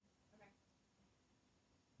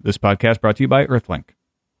This podcast brought to you by Earthlink.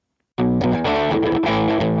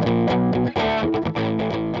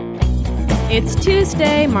 It's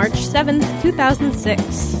Tuesday, March 7th,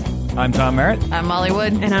 2006. I'm Tom Merritt. I'm Molly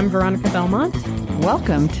Wood. And I'm Veronica Belmont.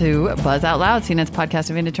 Welcome to Buzz Out Loud, CNet's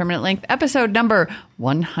podcast of indeterminate length, episode number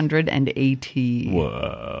 180.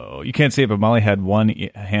 Whoa. You can't see it, but Molly had one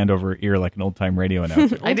hand over her ear like an old-time radio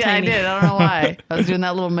announcer. I did. I don't know why. I was doing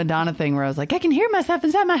that little Madonna thing where I was like, I can hear myself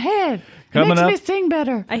inside my head. It makes me sing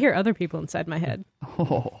better. I hear other people inside my head.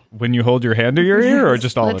 Oh. When you hold your hand to your ear or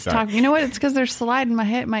just all the time? You know what? It's because they're sliding.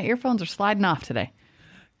 My earphones are sliding off today.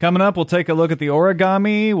 Coming up, we'll take a look at the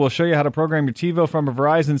origami. We'll show you how to program your TiVo from a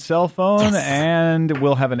Verizon cell phone. Yes. And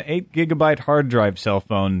we'll have an 8-gigabyte hard drive cell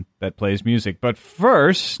phone that plays music. But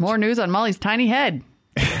first... more news on Molly's tiny head.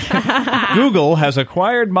 Google has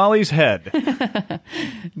acquired Molly's head.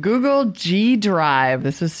 Google GDrive.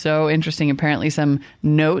 This is so interesting. Apparently some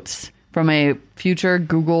notes from a future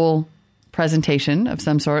Google presentation of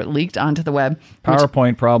some sort leaked onto the web.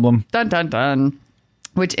 PowerPoint problem. Dun, dun, dun.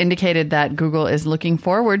 Which indicated that Google is looking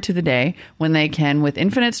forward to the day when they can, with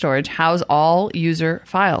infinite storage, house all user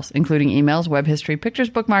files, including emails, web history, pictures,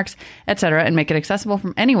 bookmarks, etc., and make it accessible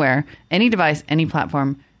from anywhere, any device, any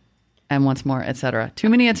platform, and once more, etc. Too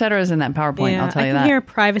many etc.'s in that PowerPoint, I'll tell you that. I can hear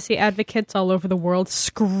privacy advocates all over the world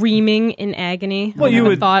screaming in agony at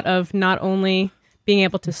the thought of not only being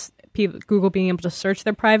able to... Google being able to search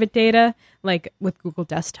their private data, like with Google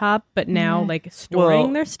Desktop, but now like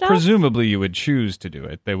storing their stuff. Presumably, you would choose to do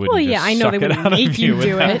it. They wouldn't. Well, yeah, I know they wouldn't make you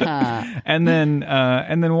do it. And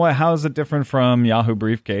then what? How is it different from Yahoo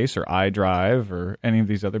Briefcase or iDrive or any of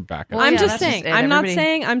these other backups? I'm just saying. I'm not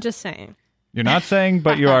saying. I'm just saying. You're not saying,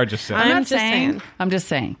 but you are just saying. I'm just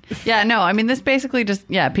saying. Yeah, no, I mean, this basically just,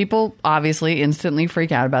 people obviously instantly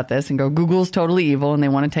freak out about this and go, Google's totally evil and they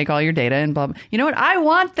want to take all your data and blah, blah. You know what? I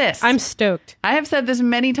want this. I'm stoked. I have said this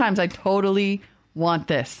many times. I totally want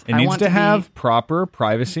this. It needs to have proper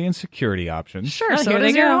privacy and security options. Sure, so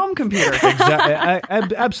does your home computer.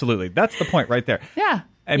 Exactly. Absolutely. That's the point right there. Yeah.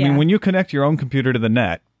 I mean, when you connect your own computer to the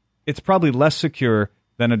net, it's probably less secure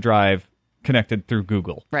than a drive connected through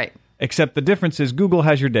Google. Right. Except the difference is Google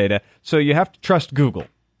has your data, so you have to trust Google.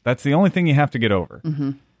 That's the only thing you have to get over.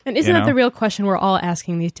 Mm-hmm. And isn't that the real question we're all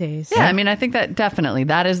asking these days? Yeah, I mean, I think that definitely,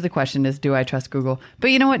 that is the question is, do I trust Google? But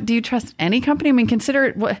you know what? Do you trust any company? I mean, consider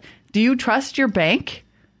it. Do you trust your bank?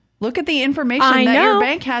 Look at the information that your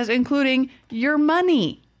bank has, including your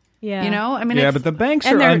money. Yeah. You know? I mean, but the banks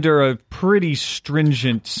are under a pretty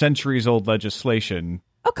stringent centuries-old legislation.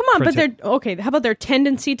 Oh, come on, but they're okay. How about their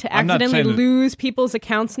tendency to accidentally lose people's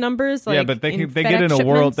accounts numbers? Like but they get in a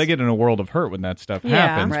world. They get in a world of hurt when that stuff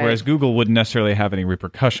happens. Right. Whereas Google wouldn't necessarily have any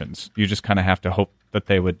repercussions. You just kind of have to hope that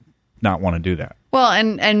they would not want to do that. Well,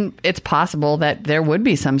 and it's possible that there would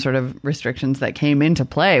be some sort of restrictions that came into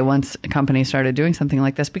play once companies started doing something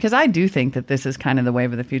like this, because I do think that this is kind of the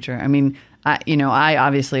wave of the future. I mean, I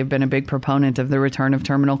obviously have been a big proponent of the return of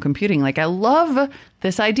terminal computing. Like, I love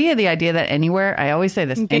this idea, the idea that anywhere, I always say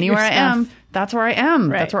this, anywhere I am, that's where I am.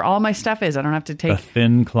 Right. That's where all my stuff is. I don't have to take... a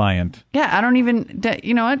thin client. Yeah, I don't even...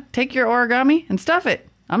 You know what? Take your origami and stuff it.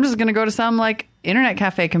 I'm just going to go to some, internet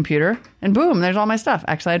cafe computer, and boom, there's all my stuff.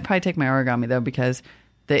 Actually, I'd probably take my origami, though, because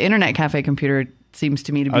the internet cafe computer seems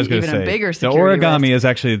to me to be even a bigger security The origami risk. is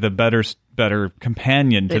actually the better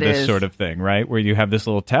companion to this sort of thing, right? Where you have this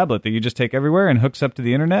little tablet that you just take everywhere and hooks up to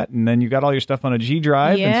the internet, and then you got all your stuff on a G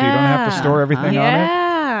drive, and so you don't have to store everything on it.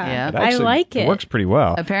 Yeah, I like it. It works pretty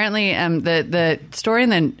well. Apparently, the story in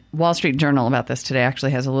the Wall Street Journal about this today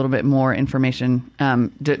actually has a little bit more information,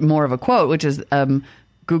 more of a quote, which is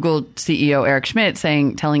Google CEO Eric Schmidt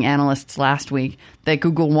telling analysts last week that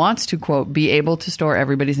Google wants to, quote, be able to store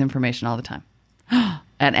everybody's information all the time.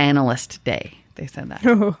 At Analyst Day, they said that.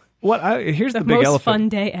 Here's the big most elephant. Fun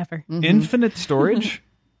day ever. Mm-hmm. Infinite storage?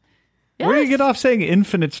 Yes. Where do you get off saying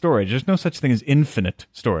infinite storage? There's no such thing as infinite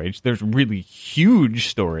storage. There's really huge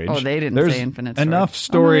storage. Oh, they didn't say infinite storage. Enough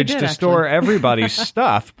storage to store everybody's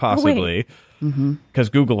stuff, possibly. Because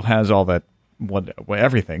Google has all that,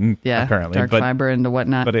 everything, apparently. Dark fiber and the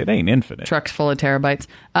whatnot. But it ain't infinite. Trucks full of terabytes.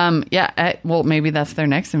 Well, maybe that's their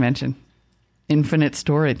next invention. Infinite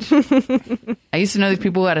storage. I used to know these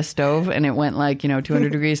people who had a stove, and it went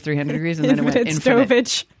 200 degrees, 300 degrees, and then it went infinite.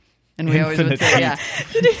 Stovage. And we always would say,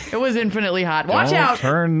 it was infinitely hot. Watch out!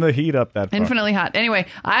 Turn the heat up that far. Infinitely hot. Anyway,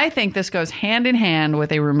 I think this goes hand in hand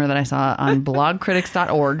with a rumor that I saw on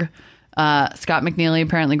blogcritics.org Scott McNeely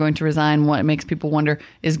apparently going to resign. What makes people wonder,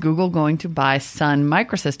 is Google going to buy Sun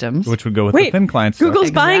Microsystems? Which would go with the thin client stuff.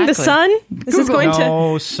 Google's buying the Sun? This is going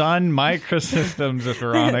No, Sun Microsystems,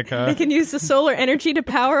 Veronica. They can use the solar energy to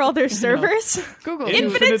power all their servers. Google.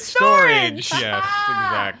 Infinite storage. Yes,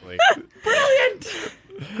 exactly. Brilliant.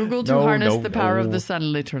 Google to harness the power of the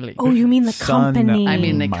sun, literally. Oh, you mean the Sun company. I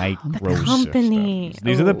mean the company.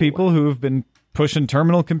 These are the people who've been pushing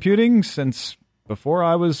terminal computing since before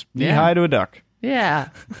I was knee-high to a duck. Yeah.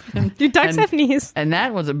 Do ducks have knees? And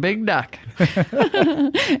that was a big duck.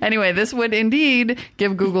 Anyway, this would indeed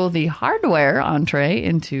give Google the hardware entree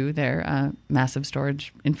into their massive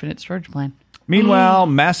storage, infinite storage plan. Meanwhile,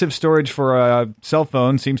 massive storage for a cell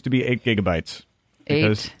phone seems to be 8 gigabytes.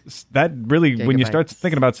 Because that really, when you start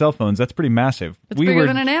thinking about cell phones, that's pretty massive. It's bigger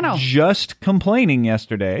than a nano. Just complaining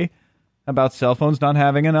yesterday about cell phones not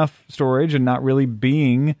having enough storage and not really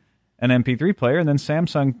being an MP3 player. And then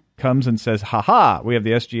Samsung comes and says, haha, we have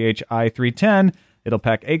the SGH i310. It'll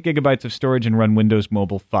pack 8 gigabytes of storage and run Windows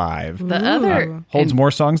Mobile 5. The other holds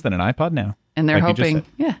more songs than an iPod now. And they're hoping,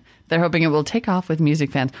 they're hoping it will take off with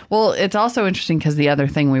music fans. Well, it's also interesting because the other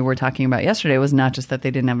thing we were talking about yesterday was not just that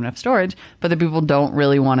they didn't have enough storage, but that people don't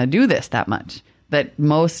really want to do this that much. That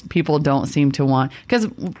most people don't seem to want. Because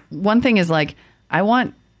one thing is like, I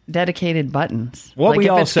want dedicated buttons. What like we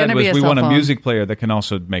all said was we want a phone, music player that can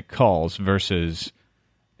also make calls versus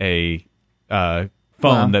a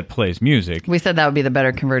phone that plays music. We said that would be the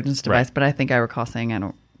better convergence device, Right. but I think I recall saying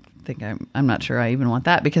I'm not sure I even want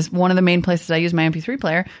that because one of the main places I use my MP3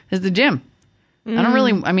 player is the gym. I don't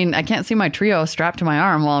really, I can't see my Trio strapped to my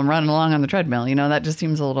arm while I'm running along on the treadmill. You know, that just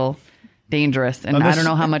seems a little dangerous. And I don't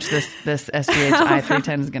know how much this SGH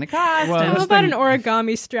i310 is going to cost. How about an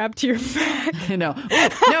origami strapped to your back? No,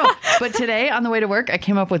 but today on the way to work, I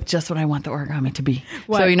came up with just what I want the origami to be.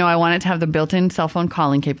 What? So, I want it to have the built-in cell phone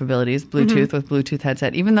calling capabilities, Bluetooth with Bluetooth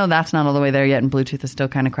headset, even though that's not all the way there yet and Bluetooth is still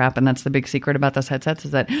kind of crap. And that's the big secret about those headsets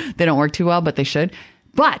is that they don't work too well, but they should.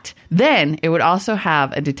 But then it would also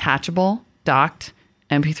have a detachable, docked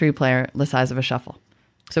MP3 player the size of a shuffle.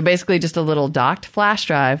 So basically just a little docked flash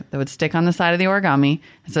drive that would stick on the side of the origami.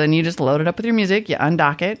 So then you just load it up with your music, you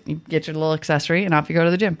undock it, you get your little accessory, and off you go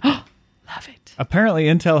to the gym. Love it. Apparently,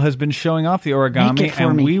 Intel has been showing off the origami,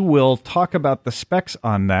 and we will talk about the specs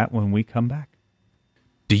on that when we come back.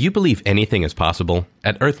 Do you believe anything is possible?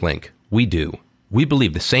 At Earthlink, we do. We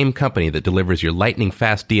believe the same company that delivers your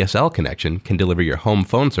lightning-fast DSL connection can deliver your home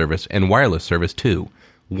phone service and wireless service too.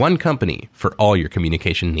 One company for all your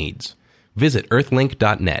communication needs. Visit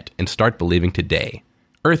earthlink.net and start believing today.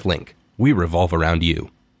 Earthlink, we revolve around you.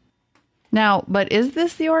 Now, but is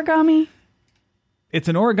this the origami? It's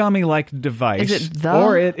an origami-like device. Is it the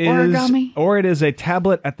origami? Or it is a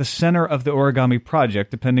tablet at the center of the origami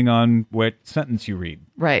project, depending on what sentence you read.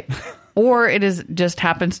 Right. Or it is just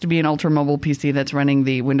happens to be an ultra-mobile PC that's running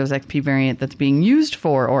the Windows XP variant that's being used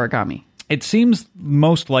for origami. It seems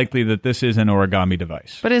most likely that this is an origami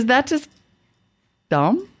device. But is that just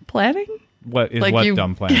dumb planning? What is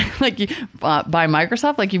dumb planning? Like you, by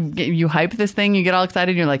Microsoft, like you hype this thing, you get all excited,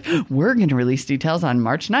 and you're like, we're going to release details on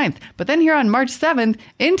March 9th. But then here on March 7th,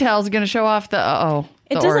 Intel's going to show off the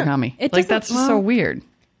origami. That's just so weird.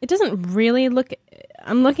 It doesn't really look...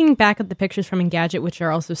 I'm looking back at the pictures from Engadget, which are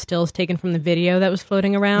also stills taken from the video that was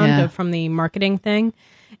floating around from the marketing thing.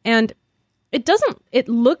 And it doesn't...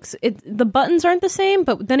 the buttons aren't the same,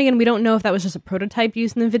 but then again, we don't know if that was just a prototype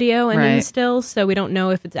used in the video and in the stills, so we don't know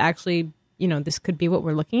if it's actually... this could be what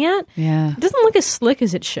we're looking at. Yeah. It doesn't look as slick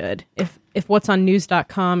as it should if what's on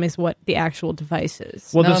news.com is what the actual device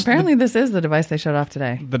is. Well, apparently this is the device they showed off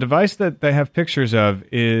today. The device that they have pictures of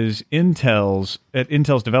is at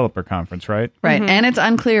Intel's developer conference, right? Right. Mm-hmm. And it's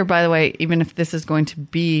unclear, by the way, even if this is going to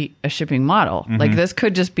be a shipping model. Mm-hmm. Like this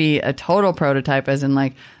could just be a total prototype as in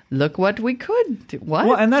like, look what we could do. What?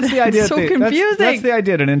 Well, and that's the idea. So confusing. That's the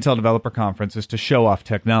idea at an Intel developer conference is to show off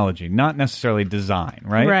technology, not necessarily design,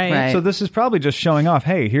 right? Right. So this is probably just showing off,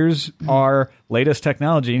 hey, here's our latest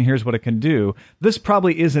technology and here's what it can do. This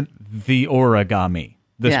probably isn't the origami,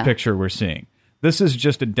 this picture we're seeing. This is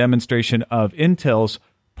just a demonstration of Intel's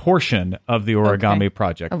portion of the origami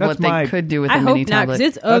project. Of that's what they could do with a mini tablet.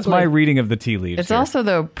 It's ugly. That's my reading of the tea leaves. It's here. also,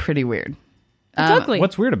 though, pretty weird. It's ugly.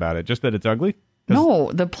 What's weird about it? Just that it's ugly?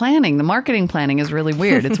 No, the marketing planning is really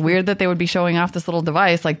weird. It's weird that they would be showing off this little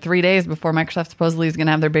device like 3 days before Microsoft supposedly is going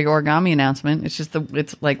to have their big origami announcement. It's just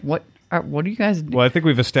it's like, what What do you guys do? Well, I think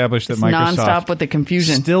we've established that It's Microsoft nonstop with the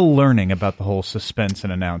confusion. Still learning about the whole suspense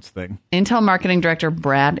and announce thing. Intel marketing director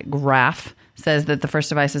Brad Graff says that the first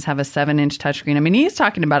devices have a 7-inch touchscreen. I mean, he's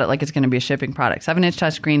talking about it like it's going to be a shipping product. 7-inch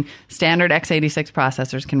touchscreen, standard x86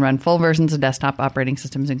 processors can run full versions of desktop operating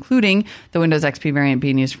systems, including the Windows XP variant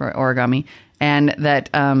being used for Origami, and that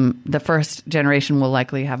the first generation will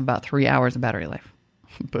likely have about 3 hours of battery life.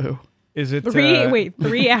 Boo. Is it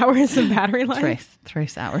 3 hours of battery life?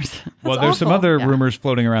 Trace hours. Well, there's some other rumors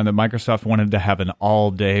floating around that Microsoft wanted to have an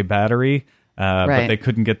all-day battery, but they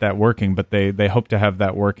couldn't get that working. But they hope to have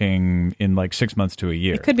that working in like 6 months to a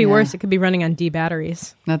year. It could be worse. It could be running on D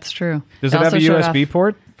batteries. That's true. Does it have a USB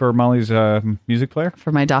port for Molly's music player?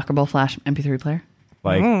 For my dockable flash MP3 player?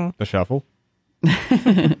 Like the Shuffle?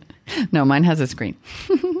 No, mine has a screen.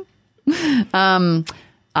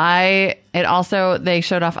 They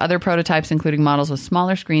showed off other prototypes, including models with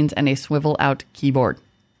smaller screens and a swivel out keyboard.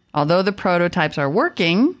 Although the prototypes are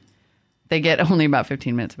working, they get only about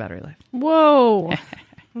 15 minutes of battery life. Whoa.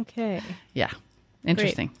 Okay. Yeah.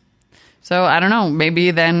 Interesting. Great. So I don't know.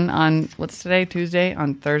 Maybe then on, what's today? Tuesday?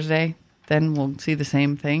 On Thursday, then we'll see the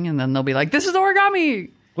same thing. And then they'll be like, this is Origami.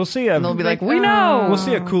 We'll see. And they'll be like, we know. We'll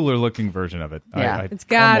see a cooler looking version of it. Yeah. It's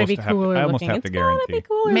got to be cooler looking. I almost have to guarantee.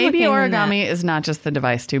 Maybe Origami is not just the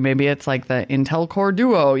device too. Maybe it's like the Intel Core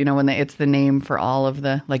Duo, when it's the name for all of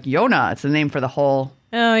the, like Yona, it's the name for the whole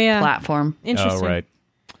platform. Interesting. Oh, right.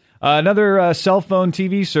 Another cell phone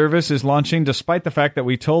TV service is launching, despite the fact that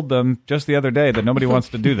we told them just the other day that nobody wants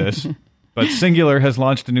to do this. But Singular has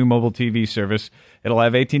launched a new mobile TV service. It'll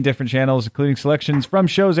have 18 different channels, including selections from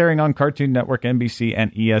shows airing on Cartoon Network, NBC,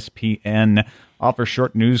 and ESPN. Offer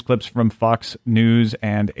short news clips from Fox News,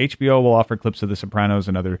 and HBO will offer clips of The Sopranos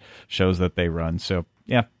and other shows that they run. So,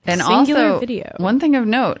 yeah. And Singular also, video. One thing of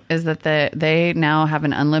note is that they now have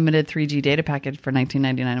an unlimited 3G data package for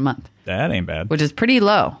 $19.99 a month. That ain't bad. Which is pretty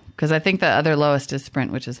low, because I think the other lowest is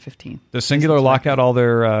Sprint, which is $15. Does Singular lock out all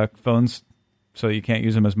their phones so you can't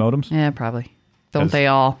use them as modems? Yeah, probably. Don't they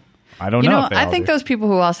all? I don't know. I think those people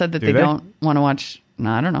who all said that they don't want to watch. No,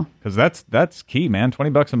 I don't know. Because that's key, man.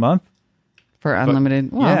 $20 a month for unlimited.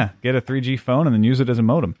 Yeah, get a 3G phone and then use it as a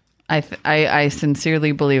modem. I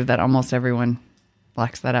sincerely believe that almost everyone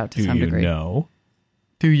blacks that out to some degree. Do you know?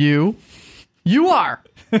 Do you? You are.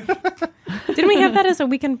 Didn't we have that as a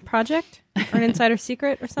weekend project or an insider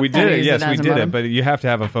secret or something? We did it. Yes, we did it. But you have to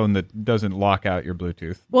have a phone that doesn't lock out your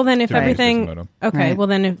Bluetooth. Well, then if everything, okay. Right. Well,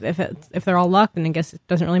 then if they're all locked, then I guess it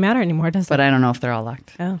doesn't really matter anymore, does it? But I don't know if they're all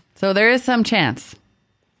locked. Oh, so there is some chance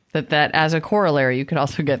that as a corollary, you could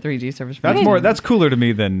also get 3G service. That's cooler to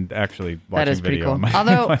me than actually watching that is pretty video cool.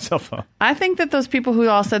 on my cell phone. I think that those people who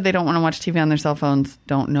all said they don't want to watch TV on their cell phones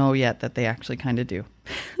don't know yet that they actually kind of do.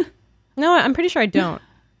 No, I'm pretty sure I don't.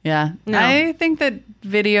 Yeah. No. I think that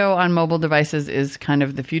video on mobile devices is kind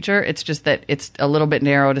of the future. It's just that it's a little bit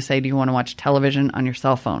narrow to say, do you want to watch television on your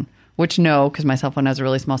cell phone? Which no, because my cell phone has a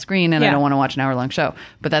really small screen and I don't want to watch an hour-long show.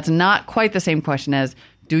 But that's not quite the same question as,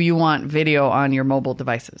 do you want video on your mobile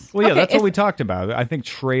devices? Well, yeah, that's what we talked about. I think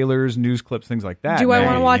trailers, news clips, things like that. Do I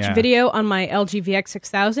want to watch video on my LG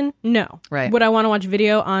VX6000? No. Right. Would I want to watch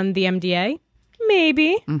video on the MDA?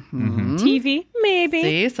 Maybe. Mm-hmm. TV? Maybe.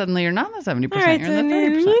 See, suddenly you're not in the 70%, right, you're in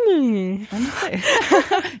the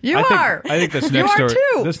 30%. You are. I think this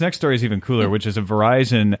next story is even cooler, which is a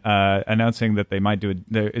Verizon announcing that they might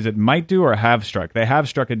do or have struck? They have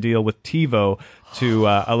struck a deal with TiVo to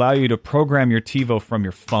allow you to program your TiVo from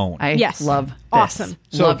your phone. I love this. Awesome.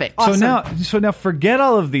 Love it. So now forget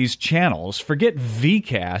all of these channels. Forget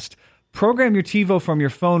Vcast. Program your TiVo from your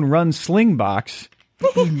phone. Run Slingbox.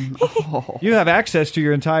 You have access to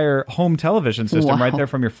your entire home television system right there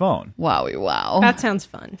from your phone. Wow. That sounds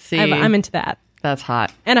fun. See, I'm into that. That's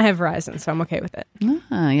hot. And I have Verizon, so I'm okay with it.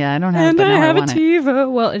 Yeah, I don't have it, but I now have I want a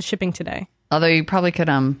TiVo. Well, it's shipping today. Although you probably could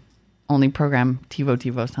only program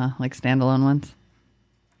TiVos, huh? Like standalone ones.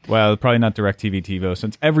 Well, probably not DirecTV TiVo,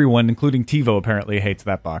 since everyone, including TiVo, appararly hates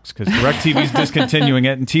that box because DirecTV's discontinuing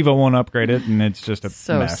it and TiVo won't upgrade it, and it's just a mess.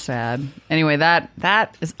 So sad. Anyway,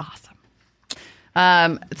 that is awesome.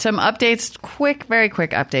 Some updates, very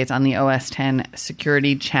quick updates on the OS X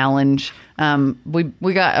security challenge.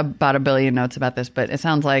 We got about 1 billion notes about this, but it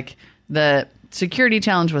sounds like the security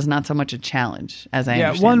challenge was not so much a challenge as I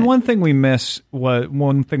understand it. One thing we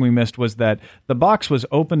missed was that the box was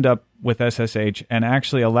opened up with SSH and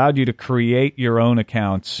actually allowed you to create your own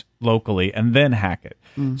accounts locally and then hack it.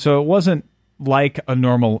 So it wasn't like a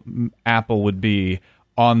normal Apple would be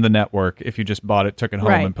on the network if you just bought it, took it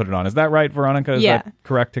home, and put it on. Is that right, Veronica? Is that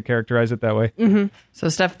correct to characterize it that way? Mm-hmm. So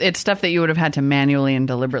it's stuff that you would have had to manually and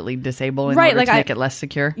deliberately disable in order to make it less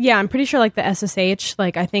secure? Yeah, I'm pretty sure like the SSH,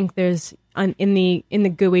 like I think there's in the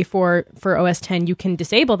GUI for OS X, you can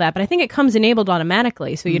disable that, but I think it comes enabled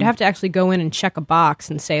automatically. So you'd have to actually go in and check a box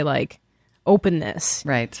and say like, open this.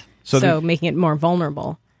 Right. So making it more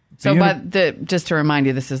vulnerable. So, just to remind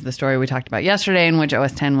you, this is the story we talked about yesterday, in which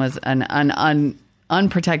OS X was an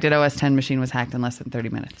unprotected OS X machine was hacked in less than 30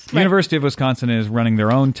 minutes. The University of Wisconsin is running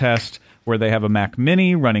their own test where they have a Mac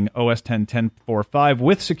Mini running OS X 10.4.5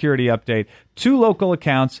 with security update. 2 local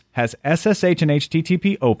accounts, has SSH and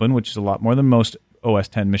HTTP open, which is a lot more than most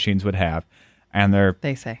OS X machines would have. And they're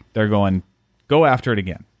going, go after it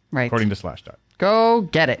again, according to Slashdot. Go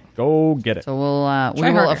get it. Go get it. So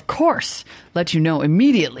we will, of course, let you know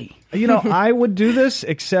immediately. I would do this,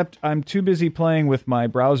 except I'm too busy playing with my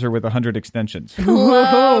browser with 100 extensions.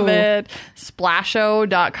 Love it.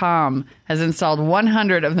 Splasho.com has installed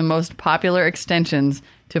 100 of the most popular extensions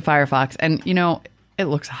to Firefox. And, it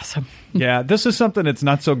looks awesome. Yeah, this is something that's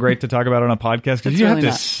not so great to talk about on a podcast because you have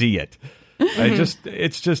to see it.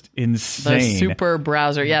 It's just insane. The super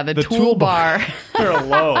browser. Yeah, the toolbar. They're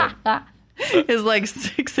alone. Is like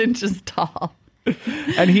 6 inches tall. And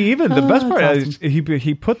the best part is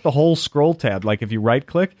he put the whole scroll tab, like if you right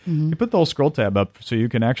click, he put the whole scroll tab up so you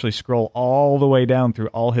can actually scroll all the way down through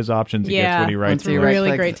all his options against what he writes. It's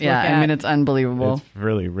really great to look at. I mean, it's unbelievable. It's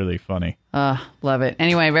really, really funny. Love it.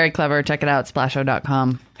 Anyway, very clever. Check it out,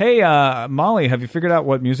 splasho.com. Hey, Molly, have you figured out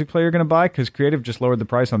what music player you're going to buy? Because Creative just lowered the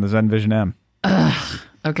price on the Zen Vision M.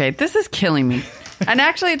 Okay, this is killing me. And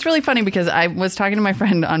actually, it's really funny because I was talking to my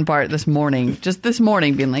friend on BART this morning,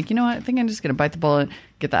 being like, you know what, I think I'm just going to bite the bullet,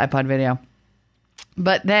 get the iPod video.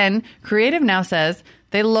 But then Creative now says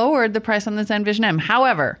they lowered the price on the Zen Vision M.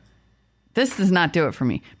 However, this does not do it for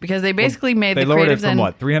me because they basically made the Creative Zen... They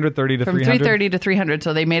lowered it from what, $330 to $300? From $330 to $300,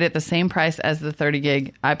 so they made it the same price as the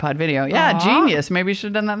 30-gig iPod video. Yeah, genius. Maybe you should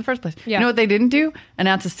have done that in the first place. Yeah. You know what they didn't do?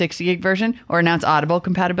 Announce a 60-gig version, or announce Audible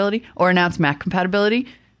compatibility, or announce Mac compatibility,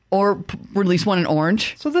 or release one in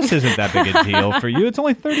orange. So this isn't that big a deal for you. It's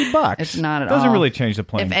only $30. It's not at all. It doesn't really change the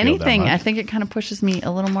playing field. If anything, I think it kind of pushes me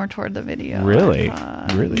a little more toward the video. Really?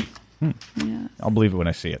 Really? Yes. I'll believe it when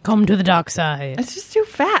I see it. Come to the dark side. It's just too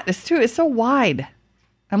fat. It's so wide.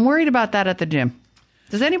 I'm worried about that at the gym.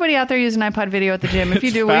 Does anybody out there use an iPod video at the gym? If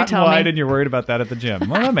you do, will you tell me? It's fat and wide and you're worried about that at the gym.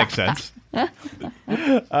 Well, that makes sense.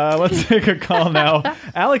 Let's take a call now.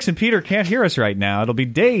 Alex and Peter can't hear us right now. It'll be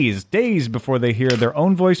days before they hear their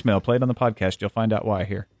own voicemail played on the podcast. You'll find out why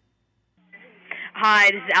here.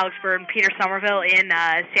 Hi, this is Alex Bird and Peter Somerville in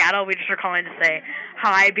Seattle. We just are calling to say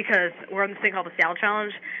hi because we're on this thing called the Seattle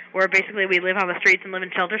Challenge, where basically we live on the streets and live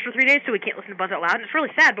in shelters for 3 days, so we can't listen to Buzz Out Loud. And it's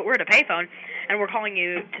really sad, but we're at a payphone, and we're calling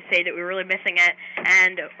you to say that we're really missing it.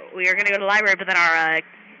 And we are going to go to the library, but then our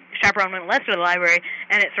chaperone wouldn't let us to the library,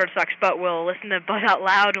 and it sort of sucks. But we'll listen to Buzz Out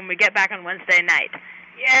Loud when we get back on Wednesday night.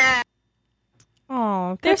 Yeah.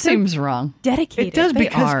 Oh, that seems wrong. Dedicated. It does,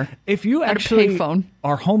 because if you actually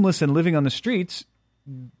are homeless and living on the streets,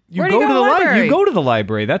 you go to the library. You go to the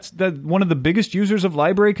library. That's one of the biggest users of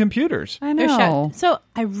library computers. I know. So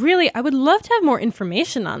I would love to have more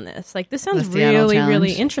information on this. Like, this sounds really,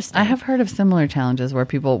 really interesting. I have heard of similar challenges where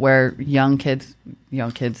kids of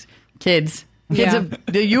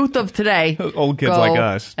the youth of today, old kids like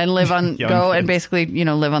us, and live on and basically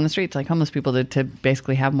live on the streets like homeless people to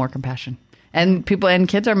basically have more compassion. And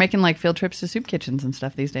kids are making like field trips to soup kitchens and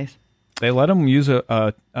stuff these days. They let them use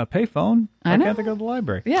a payphone. Why can't they go to the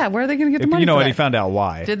library? Yeah, where are they going to get the money? You know for what? that? He found out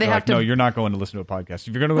why. Did they have to? No, you're not going to listen to a podcast.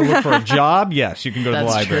 If you're going to go look for a job, yes, you can go to the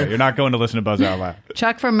library. True. You're not going to listen to Buzz Out Loud.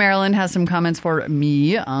 Chuck from Maryland has some comments for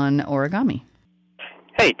me on origami.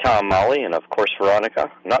 Hey, Tom, Molly, and of course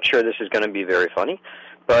Veronica. Not sure this is going to be very funny,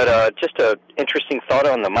 but just an interesting thought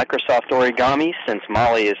on the Microsoft origami, since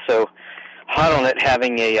Molly is so hot on it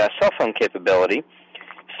having a cell phone capability.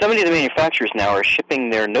 So many of the manufacturers now are shipping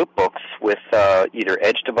their notebooks with either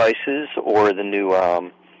Edge devices or the new,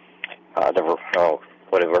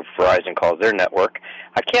 whatever Verizon calls their network.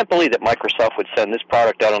 I can't believe that Microsoft would send this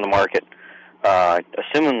product out on the market,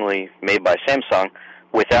 assumingly made by Samsung,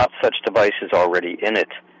 without such devices already in it.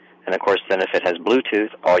 And, of course, then if it has Bluetooth,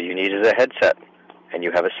 all you need is a headset, and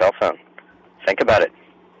you have a cell phone. Think about it.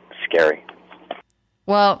 Scary.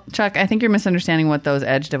 Well, Chuck, I think you're misunderstanding what those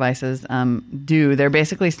Edge devices do. They're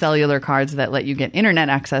basically cellular cards that let you get internet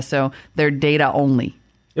access, so they're data only.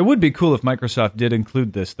 It would be cool if Microsoft did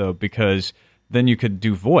include this, though, because then you could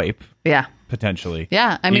do VoIP. Yeah. Potentially.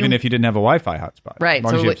 Yeah. Even if you didn't have a Wi-Fi hotspot. Right.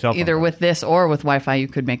 So either with this or with Wi-Fi, you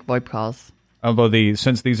could make VoIP calls. Although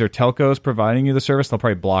since these are telcos providing you the service, they'll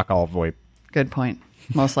probably block all VoIP. Good point.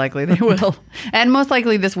 Most likely they will. And most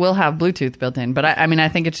likely this will have Bluetooth built in. But I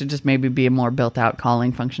think it should just maybe be a more built-out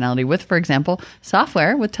calling functionality with, for example,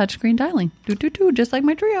 software with touchscreen dialing. Just like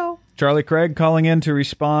my Trio. Charlie Craig calling in to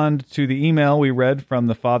respond to the email we read from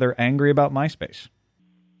the father angry about MySpace.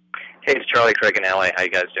 Hey, it's Charlie Craig in LA. How you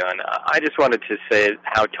guys doing? I just wanted to say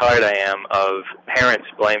how tired I am of parents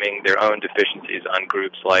blaming their own deficiencies on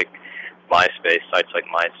groups like MySpace, sites like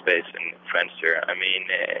MySpace and Friendster. I mean,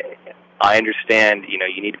 I understand, you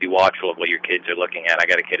need to be watchful of what your kids are looking at. I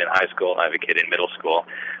got a kid in high school, and I have a kid in middle school.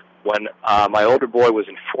 When my older boy was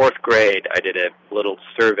in 4th grade, I did a little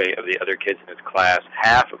survey of the other kids in his class.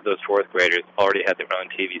 Half of those 4th graders already had their own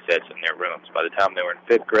TV sets in their rooms. By the time they were in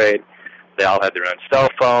 5th grade, they all had their own cell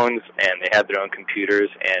phones, and they had their own computers,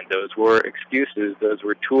 and those were excuses. Those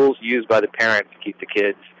were tools used by the parents to keep the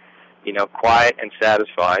kids quiet and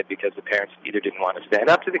satisfied, because the parents either didn't want to stand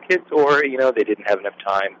up to the kids or, they didn't have enough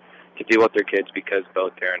time to deal with their kids because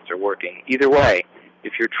both parents are working. Either way,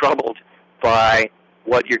 if you're troubled by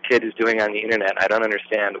what your kid is doing on the Internet, I don't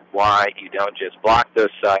understand why you don't just block those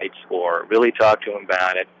sites or really talk to them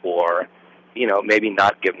about it, or, maybe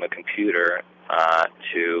not give them a computer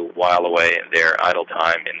to while away their idle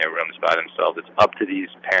time in their rooms by themselves. It's up to these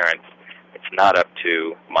parents. It's not up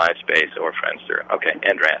to MySpace or Friendster. Okay,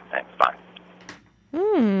 end rant. Thanks. Bye.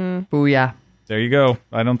 Booyah. There you go.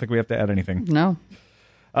 I don't think we have to add anything. No.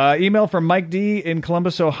 Email from Mike D. in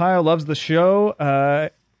Columbus, Ohio. Loves the show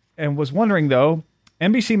and was wondering, though,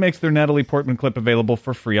 NBC makes their Natalie Portman clip available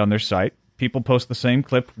for free on their site. People post the same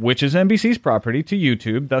clip, which is NBC's property, to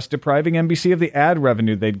YouTube, thus depriving NBC of the ad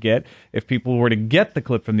revenue they'd get if people were to get the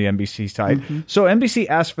clip from the NBC site. Mm-hmm. So NBC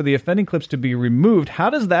asked for the offending clips to be removed. How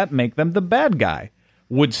does that make them the bad guy?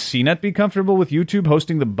 Would CNet be comfortable with YouTube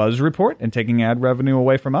hosting the Buzz Report and taking ad revenue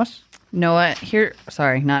away from us? Noah,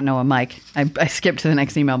 not Noah, Mike. I skipped to the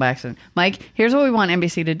next email by accident. Mike, here's what we want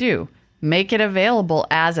NBC to do. Make it available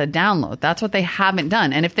as a download. That's what they haven't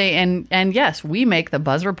done. And if they and yes, we make the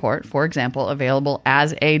Buzz Report, for example, available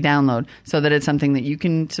as a download so that it's something that you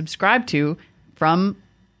can subscribe to from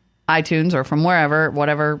iTunes or from wherever,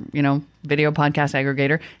 whatever, video podcast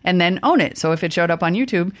aggregator, and then own it. So if it showed up on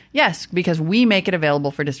YouTube, yes, because we make it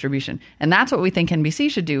available for distribution. And that's what we think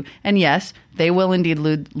NBC should do. And yes, they will indeed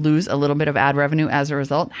lose a little bit of ad revenue as a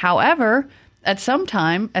result. However, at some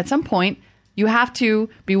point, you have to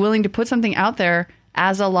be willing to put something out there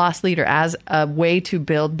as a loss leader, as a way to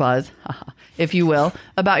build buzz, if you will,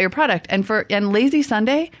 about your product. And Lazy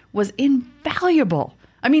Sunday was invaluable.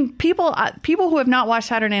 I mean, people who have not watched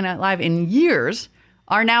Saturday Night Live in years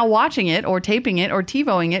are now watching it or taping it or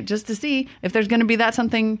TiVoing it just to see if there's going to be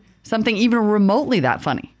something even remotely that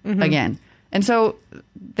funny again. And so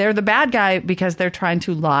they're the bad guy because they're trying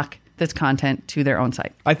to lock this content to their own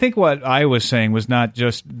site. I think what I was saying was not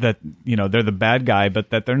just that, they're the bad guy, but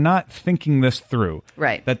that they're not thinking this through.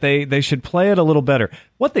 Right. That they should play it a little better.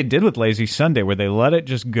 What they did with Lazy Sunday, where they let it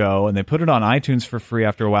just go and they put it on iTunes for free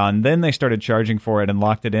after a while, and then they started charging for it and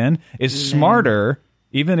locked it in, is smarter,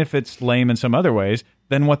 even if it's lame in some other ways,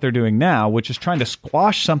 than what they're doing now, which is trying to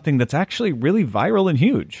squash something that's actually really viral and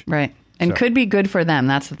huge. Right. And could be good for them.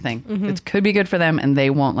 That's the thing. It could be good for them, and they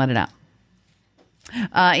won't let it out.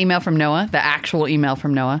 Email from Noah, the actual email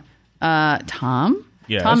from Noah. Tom?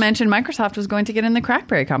 Yes. Tom mentioned Microsoft was going to get in the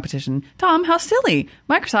Crackberry competition. Tom, how silly.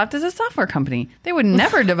 Microsoft is a software company. They would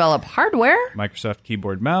never develop hardware. Microsoft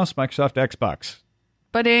keyboard, mouse, Microsoft Xbox.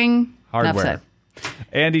 Budding. Hardware.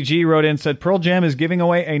 Andy G wrote in, said, Pearl Jam is giving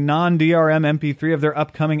away a non-DRM MP3 of their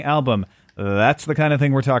upcoming album. That's the kind of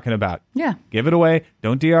thing we're talking about. Yeah. Give it away.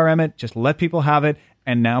 Don't DRM it. Just let people have it.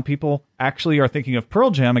 And now people actually are thinking of Pearl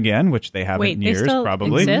Jam again, which they haven't in years, they still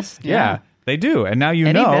probably. Exist? Yeah, they do. And now Eddie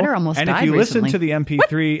Vedder almost and died if you recently. listen to the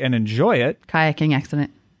MP3 and enjoy it. Kayaking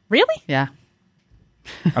accident. Really? Yeah.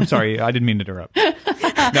 I'm sorry, I didn't mean to interrupt.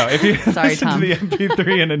 No, if you listen Tom. to the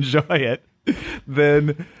MP3 and enjoy it,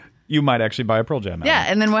 then you might actually buy a Pearl Jam album. Yeah,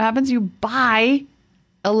 and then what happens? You buy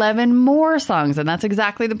 11 more songs, and that's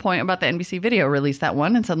exactly the point about the NBC video. Release that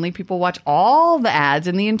one, and suddenly people watch all the ads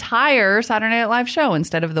in the entire Saturday Night Live show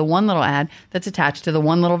instead of the one little ad that's attached to the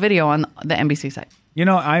one little video on the NBC site.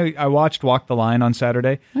 I watched Walk the Line on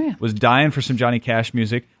Saturday. Oh, yeah. Was dying for some Johnny Cash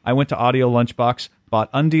music. I went to Audio Lunchbox,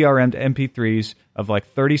 bought undrm'd MP3s of like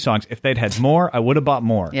 30 songs. If they'd had more, I would have bought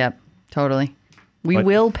more. Yep, totally. We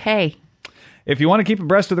will pay. If you want to keep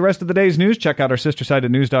abreast of the rest of the day's news, check out our sister site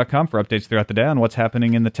at news.com for updates throughout the day on what's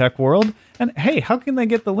happening in the tech world. And hey, how can they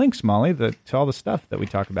get the links, Molly, to all the stuff that we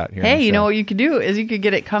talk about here? Hey, you know what you could do is you could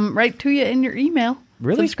get it come right to you in your email.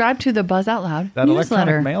 Really? Subscribe to the Buzz Out Loud That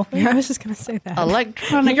newsletter. electronic mail thing? Yeah, I was just going to say that.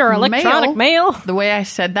 Your electronic mail. The way I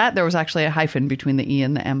said that, there was actually a hyphen between the E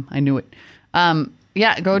and the M. I knew it.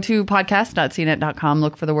 Go to podcast.cnet.com.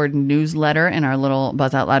 Look for the word newsletter in our little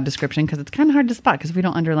Buzz Out Loud description because it's kind of hard to spot because we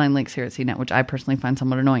don't underline links here at CNet, which I personally find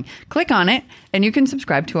somewhat annoying. Click on it, and you can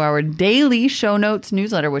subscribe to our daily show notes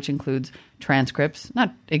newsletter, which includes transcripts,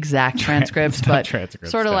 not exact transcripts, but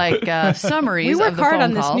sort of like summaries we work of the hard phone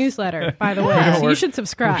on calls. this newsletter, by the way, so you should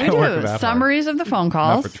subscribe. We do. Summaries of the phone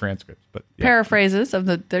calls. Not for transcripts, but Paraphrases of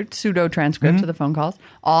the pseudo transcripts of the phone calls.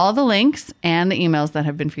 All the links and the emails that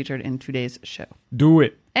have been featured in today's show. Do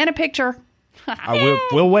it. And a picture.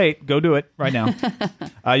 We'll wait. Go do it right now.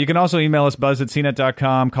 You can also email us,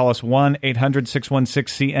 buzz@cnet.com. Call us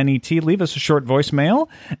 1-800-616-CNET. Leave us a short voicemail.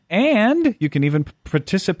 And you can even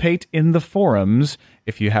participate in the forums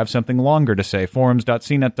if you have something longer to say.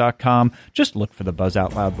 Forums.cnet.com. Just look for the Buzz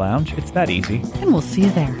Out Loud Lounge. It's that easy. And we'll see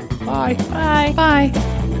you there. Bye. Bye. Bye.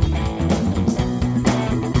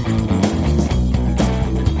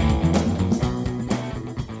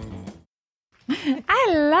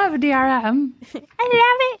 I love DRM. I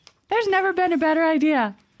love it. There's never been a better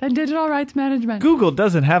idea than digital rights management. Google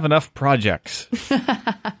doesn't have enough projects.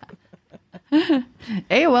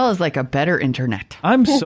 AOL is like a better internet. I'm so